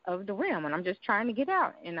out of the rim, and I'm just trying to get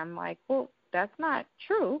out. And I'm like, well, that's not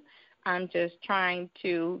true. I'm just trying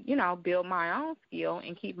to, build my own skill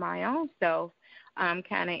and keep my own self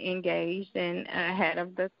kind of engaged and ahead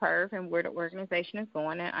of the curve and where the organization is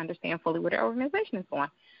going and understand fully where the organization is going.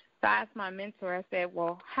 So I asked my mentor, I said,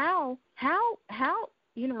 well, how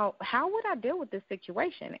would I deal with this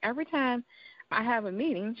situation? Every time I have a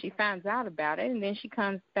meeting, she finds out about it, and then she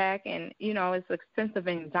comes back and, it's a sense of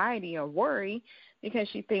anxiety or worry because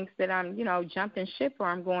she thinks that I'm, jumping ship or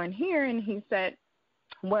I'm going here. And he said,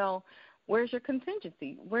 well, where's your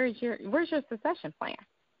contingency? Where's your succession plan?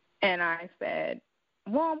 And I said,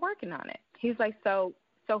 well, I'm working on it. He's like, so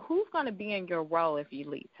who's going to be in your role if you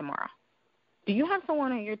leave tomorrow? Do you have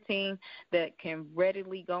someone on your team that can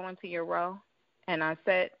readily go into your role? And I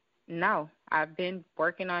said, no, I've been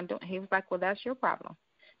working on doing. He was like, well, that's your problem.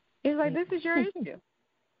 He's like, this is your issue.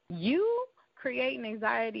 You create an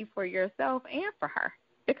anxiety for yourself and for her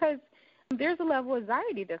because there's a level of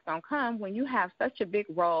anxiety that's going to come when you have such a big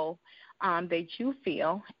role that you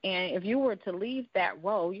feel. And if you were to leave that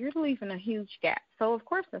role, you're leaving a huge gap. So, of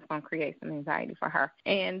course, that's going to create some anxiety for her.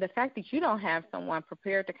 And the fact that you don't have someone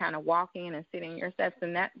prepared to kind of walk in and sit in your steps,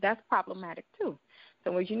 and that's problematic too.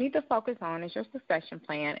 So what you need to focus on is your succession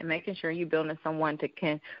plan and making sure you're building someone that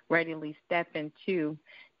can readily step into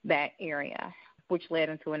that area, which led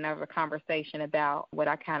into another conversation about what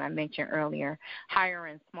I kind of mentioned earlier,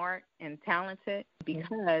 hiring smart and talented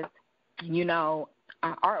because,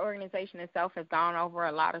 our organization itself has gone over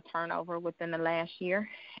a lot of turnover within the last year,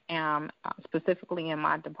 specifically in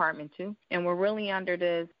my department too. And we're really under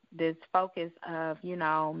this focus of,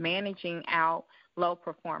 managing out low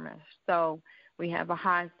performers. So we have a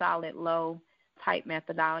high, solid, low type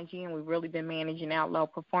methodology, and we've really been managing out low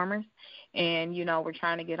performers. And, we're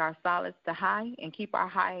trying to get our solids to high and keep our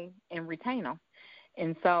high and retain them.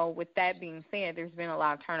 And so with that being said, there's been a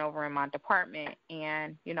lot of turnover in my department,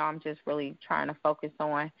 and, I'm just really trying to focus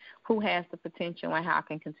on who has the potential and how I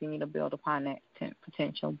can continue to build upon that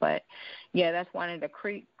potential. But, yeah, that's one of the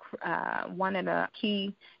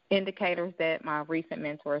key indicators that my recent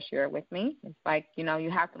mentor shared with me. It's like, you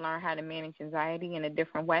have to learn how to manage anxiety in a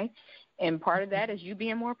different way, and part of that is you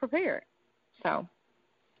being more prepared. So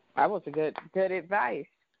that was a good advice.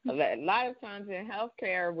 A lot of times in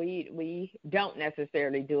healthcare, we don't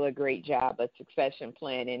necessarily do a great job of succession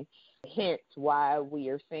planning, hence why we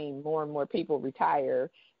are seeing more and more people retire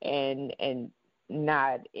and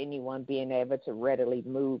not anyone being able to readily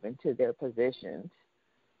move into their positions.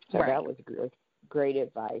 So right. That was great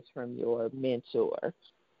advice from your mentor.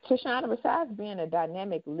 Tashana, besides being a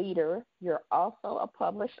dynamic leader, you're also a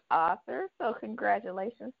published author, so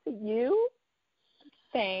congratulations to you.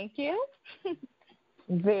 Thank you.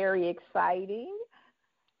 Very exciting.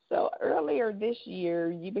 So earlier this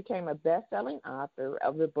year, you became a best-selling author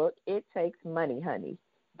of the book, It Takes Money, Honey,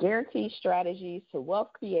 Guaranteed Strategies to Wealth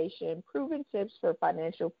Creation, Proven Tips for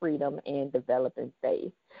Financial Freedom, and Developing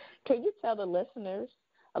Faith. Can you tell the listeners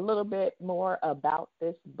a little bit more about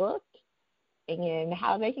this book and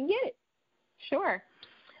how they can get it? Sure.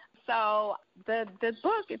 So the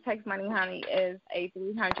book, It Takes Money, Honey, is a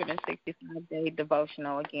 365-day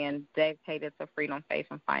devotional, again, dedicated to freedom, faith,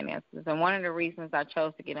 and finances. And one of the reasons I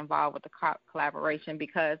chose to get involved with the collaboration,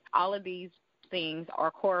 because all of these things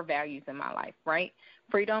are core values in my life, right?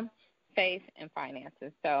 Freedom, faith, and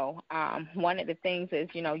finances. So one of the things is,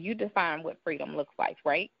 you define what freedom looks like,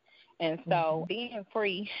 right? And so being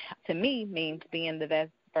free, to me, means being the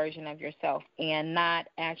best version of yourself and not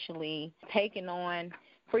actually taking on.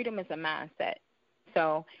 Freedom is a mindset.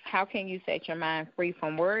 So how can you set your mind free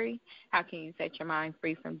from worry? How can you set your mind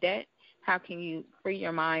free from debt? How can you free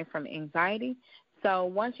your mind from anxiety? So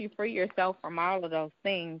once you free yourself from all of those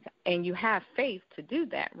things and you have faith to do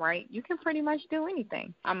that, right, you can pretty much do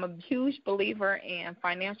anything. I'm a huge believer in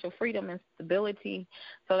financial freedom and stability,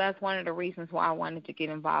 so that's one of the reasons why I wanted to get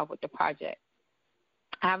involved with the project.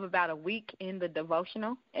 I have about a week in the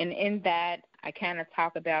devotional, and in that I kind of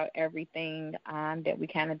talk about everything that we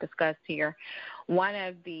kind of discussed here. One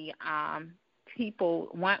of the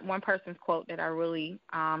one person's quote that I really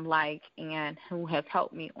like and who has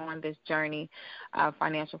helped me on this journey of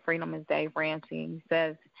financial freedom is Dave Ramsey. He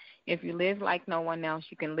says, if you live like no one else,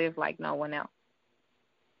 you can live like no one else.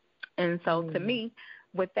 And so to me,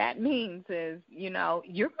 what that means is, you're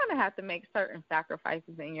going to have to make certain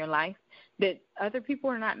sacrifices in your life that other people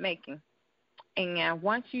are not making. And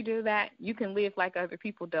once you do that, you can live like other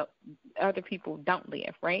people don't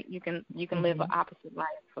live, right? You can live an opposite life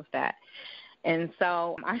of that. And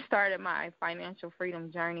so I started my financial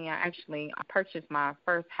freedom journey. I purchased my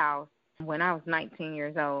first house when I was 19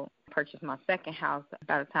 years old. I purchased my second house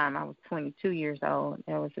by the time I was 22 years old.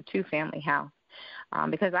 It was a two-family house.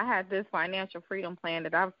 Because I had this financial freedom plan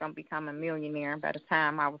that I was going to become a millionaire by the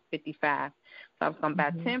time I was 55. So I was going to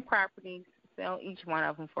buy 10 properties, sell each one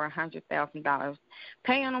of them for $100,000,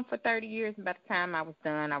 pay on them for 30 years, and by the time I was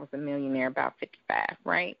done, I was a millionaire about 55,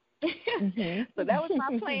 right? So that was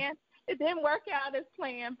my plan. It didn't work out as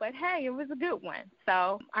planned, but, hey, it was a good one.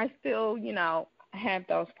 So I still, have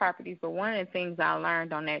those properties, but one of the things I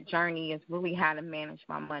learned on that journey is really how to manage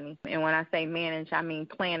my money. And when I say manage, I mean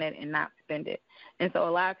plan it and not spend it. And so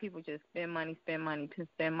a lot of people just spend money,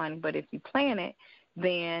 but if you plan it,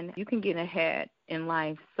 then you can get ahead in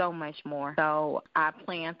life so much more. So I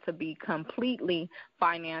plan to be completely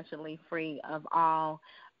financially free of all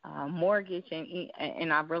mortgage,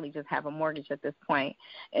 and I really just have a mortgage at this point.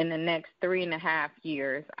 In the next 3.5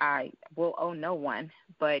 years, I will owe no one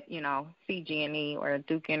but, CG&E or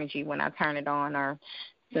Duke Energy when I turn it on, or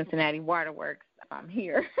Cincinnati Waterworks if I'm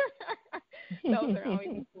here. Those are the only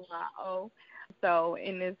people I owe. So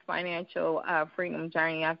in this financial freedom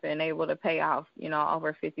journey, I've been able to pay off,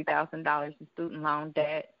 over $50,000 in student loan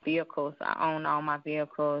debt, vehicles. I own all my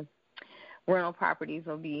vehicles. Rental properties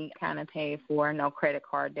will be kind of paid for, no credit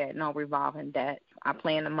card debt, no revolving debt. I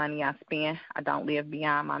plan the money I spend. I don't live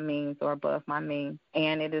beyond my means or above my means,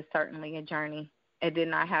 and it is certainly a journey. It did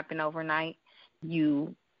not happen overnight.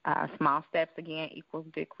 Small steps, again, equals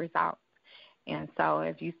big results. And so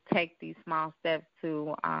if you take these small steps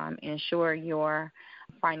to ensure your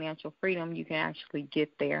financial freedom, you can actually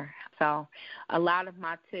get there. So a lot of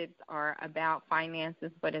my tips are about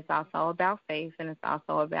finances, but it's also about faith, and it's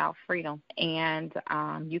also about freedom. And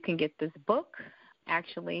you can get this book,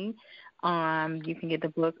 actually. You can get the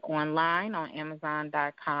book online on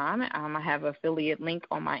Amazon.com. I have an affiliate link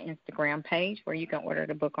on my Instagram page where you can order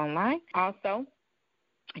the book online. Also,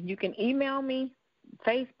 you can email me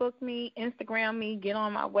Facebook me, Instagram me, get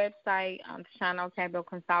on my website, Tashana Octavio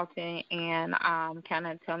Consulting, and kind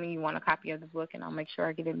of tell me you want a copy of the book, and I'll make sure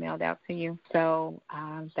I get it mailed out to you. So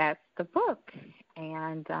that's the book.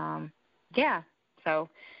 And, so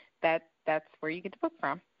that's where you get the book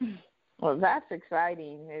from. Well, that's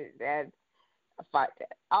exciting.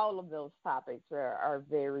 All of those topics are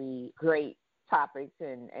very great topics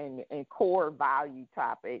and core value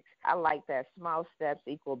topics. I like that small steps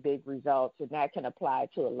equal big results, and that can apply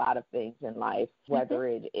to a lot of things in life, whether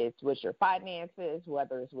it's with your finances,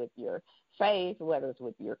 whether it's with your faith, whether it's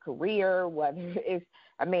with your career,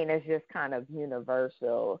 it's just kind of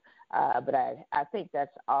universal. But I think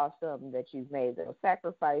that's awesome that you've made those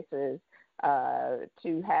sacrifices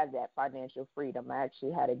to have that financial freedom. I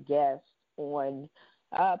actually had a guest on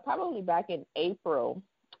probably back in April,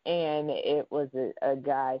 and it was a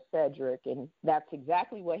guy, Cedric, and that's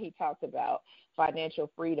exactly what he talked about, financial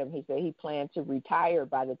freedom. He said he planned to retire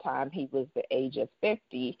by the time he was the age of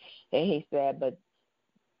 50, and he said, but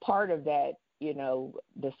part of that,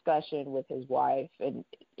 discussion with his wife and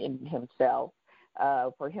himself,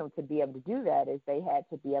 for him to be able to do that is they had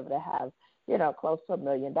to be able to have, close to $1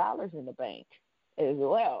 million in the bank as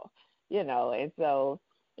well, and so,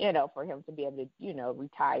 for him to be able to,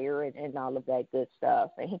 retire and all of that good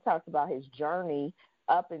stuff. And he talked about his journey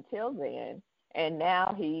up until then, and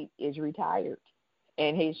now he is retired,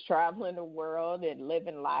 and he's traveling the world and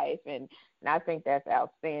living life, and I think that's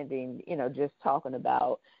outstanding, just talking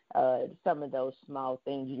about some of those small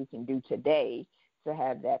things you can do today to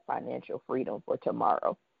have that financial freedom for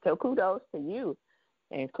tomorrow. So kudos to you,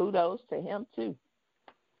 and kudos to him, too.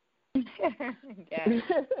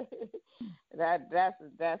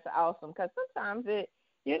 That's awesome, because sometimes it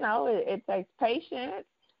takes patience,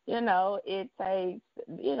 it takes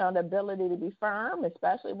the ability to be firm,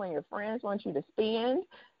 especially when your friends want you to spend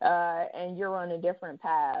and you're on a different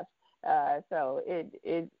path. So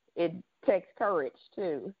it takes courage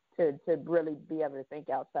too to really be able to think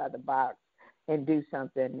outside the box and do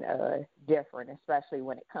something different, especially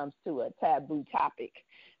when it comes to a taboo topic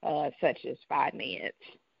such as finance.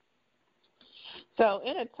 So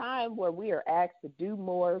in a time where we are asked to do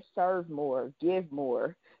more, serve more, give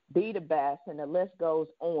more, be the best, and the list goes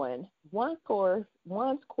on, one's core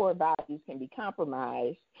values can be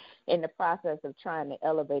compromised in the process of trying to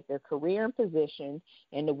elevate their career and position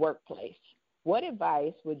in the workplace. What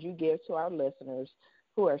advice would you give to our listeners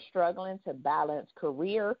who are struggling to balance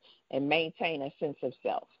career and maintain a sense of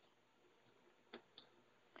self?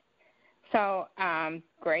 So,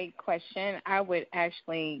 great question. I would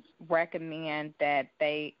actually recommend that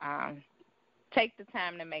they take the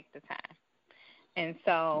time to make the time. And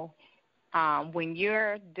so when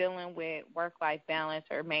you're dealing with work-life balance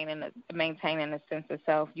or maintaining a sense of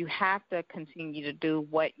self, you have to continue to do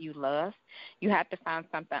what you love. You have to find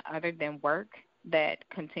something other than work that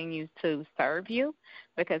continues to serve you,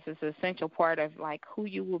 because it's an essential part of like who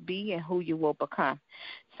you will be and who you will become.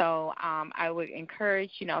 So I would encourage,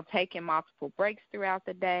 taking multiple breaks throughout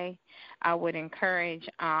the day. I would encourage,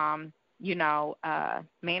 managing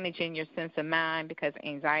your sense of mind, because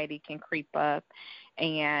anxiety can creep up,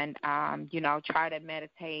 and, try to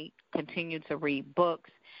meditate, continue to read books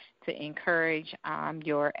to encourage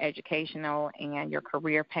your educational and your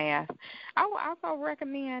career path. I would also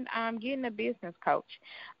recommend getting a business coach.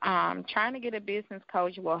 Trying to get a business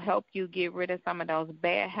coach will help you get rid of some of those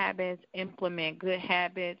bad habits, implement good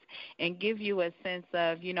habits, and give you a sense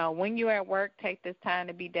of, when you're at work, take this time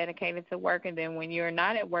to be dedicated to work, and then when you're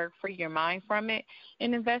not at work, free your mind from it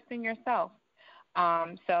and invest in yourself.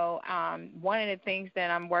 One of the things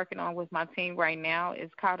that I'm working on with my team right now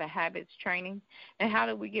is called a habits training, and how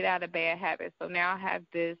do we get out of bad habits. So now I have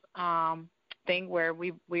this thing where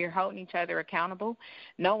we're holding each other accountable.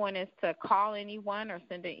 No one is to call anyone or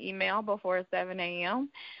send an email before 7 a.m.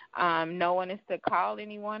 No one is to call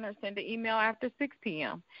anyone or send an email after 6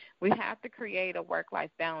 p.m. We have to create a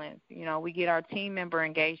work-life balance. We get our team member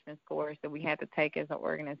engagement scores that we had to take as an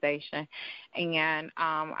organization. And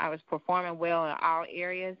I was performing well in all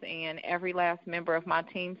areas, and every last member of my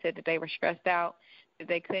team said that they were stressed out, that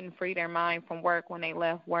they couldn't free their mind from work when they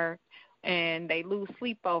left work, and they lose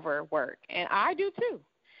sleep over work. And I do too.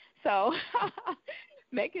 So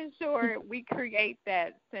making sure we create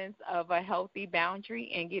that sense of a healthy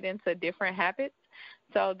boundary and get into different habits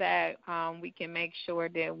so that we can make sure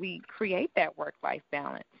that we create that work-life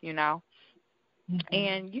balance, Mm-hmm.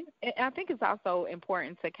 And I think it's also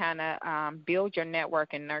important to kind of build your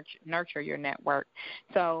network and nurture your network.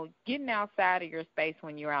 So getting outside of your space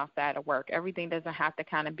when you're outside of work, everything doesn't have to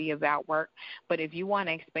kind of be about work. But if you want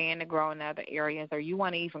to expand and grow in other areas, or you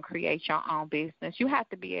want to even create your own business, you have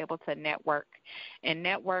to be able to network and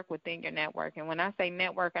network within your network. And when I say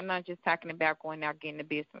network, I'm not just talking about going out getting a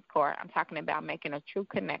business card. I'm talking about making a true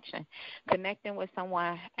connection, connecting with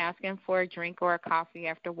someone, asking for a drink or a coffee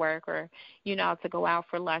after work, or, to go out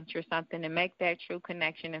for lunch or something, and make that true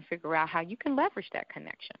connection and figure out how you can leverage that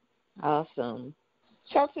connection. Awesome.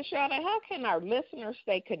 So, Tashana, how can our listeners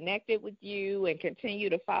stay connected with you and continue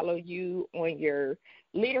to follow you on your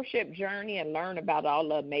leadership journey and learn about all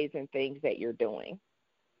the amazing things that you're doing?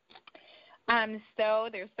 So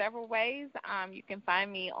there's several ways. You can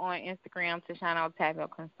find me on Instagram, Tashana Otabil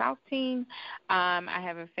Consulting. I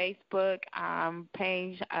have a Facebook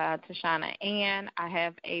page, Tashana Ann. I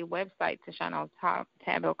have a website,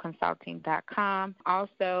 TashanaOtabilConsulting.com.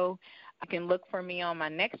 Also, you can look for me on my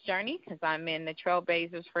next journey, because I'm in the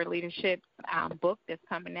Trailblazers for Leadership book that's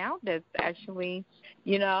coming out. That's actually,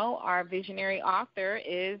 our visionary author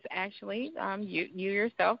is actually you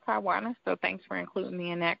yourself, Tawana. So thanks for including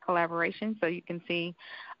me in that collaboration, so you can see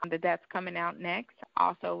that that's coming out next.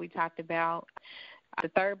 Also, we talked about the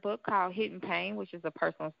third book called Hidden Pain, which is a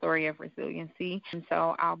personal story of resiliency. And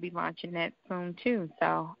so I'll be launching that soon, too.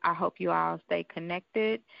 So I hope you all stay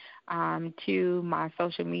connected to my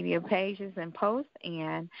social media pages and posts.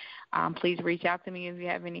 And please reach out to me if you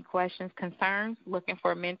have any questions, concerns, looking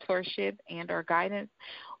for mentorship and or guidance,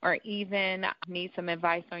 or even need some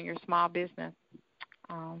advice on your small business.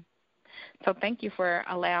 So thank you for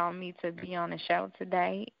allowing me to be on the show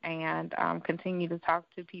today and continue to talk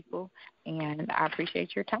to people, and I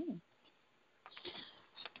appreciate your time.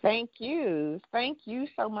 Thank you. Thank you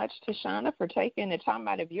so much, Tashana, for taking the time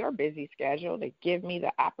out of your busy schedule to give me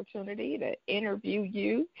the opportunity to interview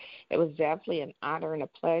you. It was definitely an honor and a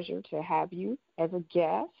pleasure to have you as a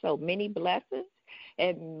guest. So many blessings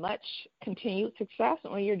and much continued success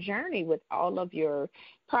on your journey with all of your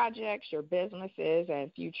projects, your businesses,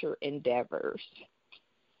 and future endeavors.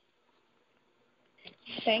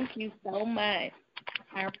 Thank you so much.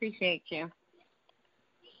 I appreciate you.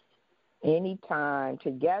 Anytime.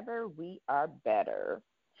 Together, we are better.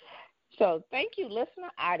 So thank you,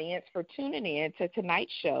 listener audience, for tuning in to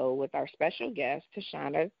tonight's show with our special guest,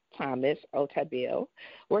 Tashana Thomas Otabil,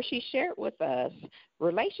 where she shared with us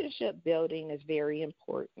relationship building is very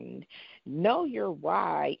important. Know your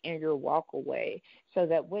why and your walk away, so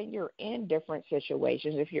that when you're in different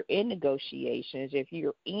situations, if you're in negotiations, if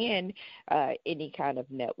you're in any kind of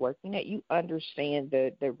networking, that you understand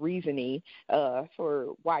the reasoning for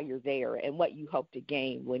why you're there and what you hope to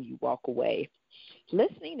gain when you walk away.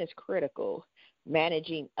 Listening is critical.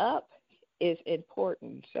 Managing up is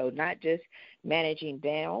important. So not just managing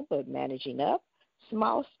down, but managing up.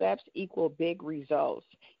 Small steps equal big results.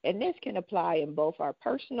 And this can apply in both our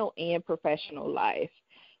personal and professional life.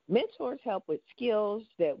 Mentors help with skills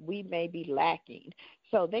that we may be lacking.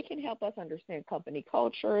 So they can help us understand company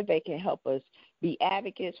culture. They can help us be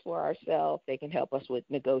advocates for ourselves. They can help us with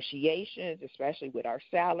negotiations, especially with our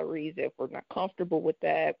salaries if we're not comfortable with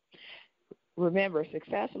that. Remember,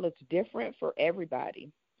 success looks different for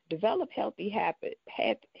everybody. Develop healthy habits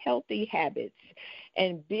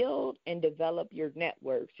and build and develop your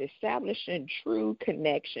networks, establishing true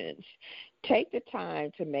connections. Take the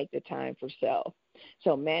time to make the time for self.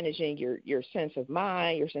 So managing your sense of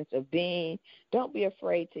mind, your sense of being. Don't be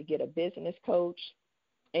afraid to get a business coach.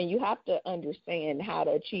 And you have to understand how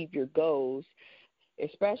to achieve your goals,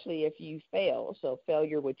 especially if you fail. So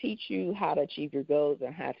failure will teach you how to achieve your goals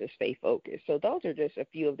and how to stay focused. So those are just a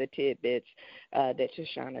few of the tidbits that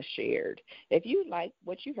Tashana shared. If you like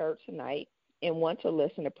what you heard tonight and want to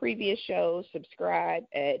listen to previous shows, subscribe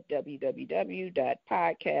at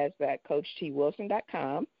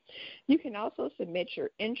www.podcast.coachtwilson.com. You can also submit your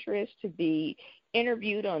interest to be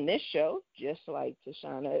interviewed on this show, just like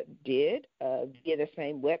Tashana did, via the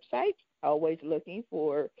same website. Always looking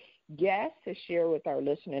for guests to share with our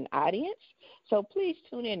listening audience. So please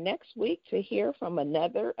tune in next week to hear from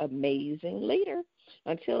another amazing leader.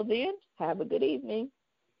 Until then, have a good evening.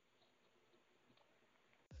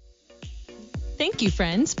 Thank you,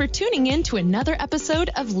 friends, for tuning in to another episode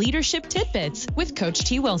of Leadership Tidbits with Coach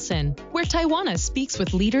T. Wilson, where Tawana speaks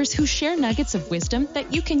with leaders who share nuggets of wisdom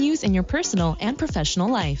that you can use in your personal and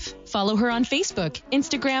professional life. Follow her on Facebook,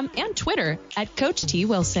 Instagram, and Twitter at Coach T.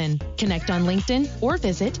 Wilson. Connect on LinkedIn or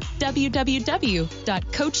visit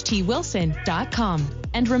www.coachtwilson.com.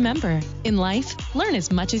 And remember, in life, learn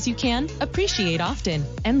as much as you can, appreciate often,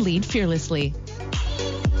 and lead fearlessly.